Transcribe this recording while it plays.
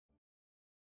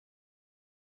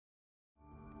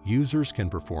Users can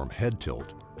perform head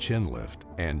tilt, chin lift,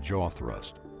 and jaw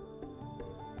thrust.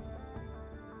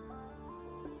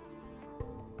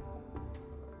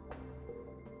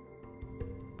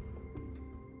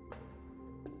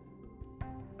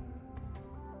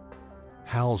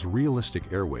 HAL's realistic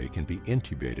airway can be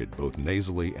intubated both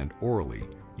nasally and orally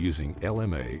using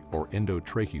LMA or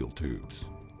endotracheal tubes.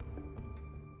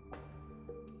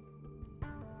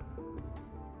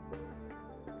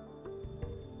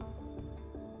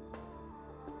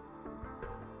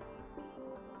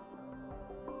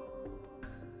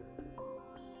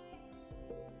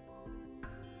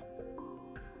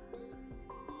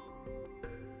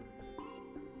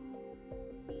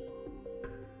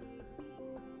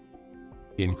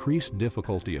 Increase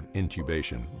difficulty of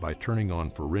intubation by turning on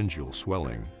pharyngeal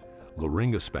swelling,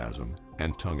 laryngospasm,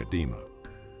 and tongue edema.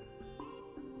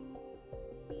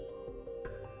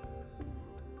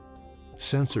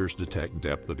 Sensors detect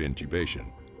depth of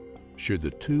intubation. Should the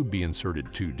tube be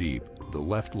inserted too deep, the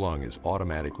left lung is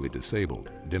automatically disabled,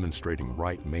 demonstrating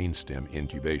right mainstem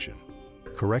intubation.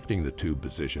 Correcting the tube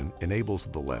position enables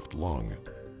the left lung.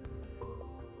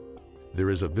 There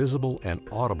is a visible and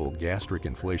audible gastric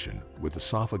inflation with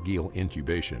esophageal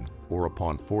intubation or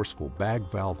upon forceful bag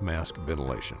valve mask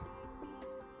ventilation.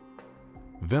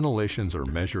 Ventilations are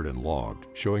measured and logged,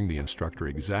 showing the instructor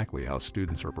exactly how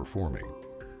students are performing.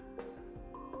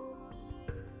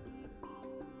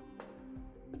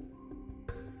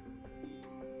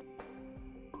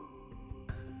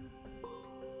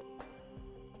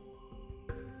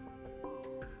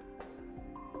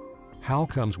 HAL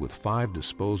comes with 5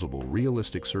 disposable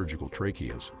realistic surgical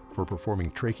tracheas for performing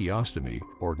tracheostomy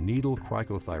or needle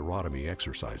cricothyrotomy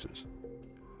exercises.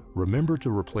 Remember to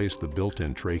replace the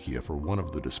built-in trachea for one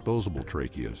of the disposable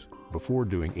tracheas before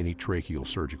doing any tracheal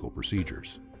surgical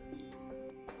procedures.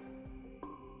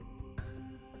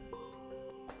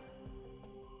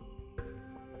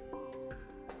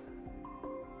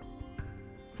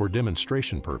 For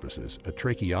demonstration purposes, a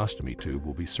tracheostomy tube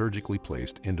will be surgically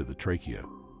placed into the trachea.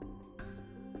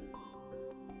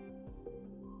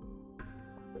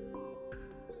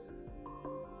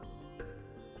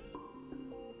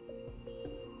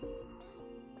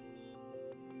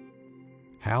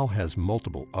 HAL has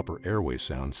multiple upper airway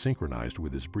sounds synchronized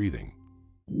with his breathing.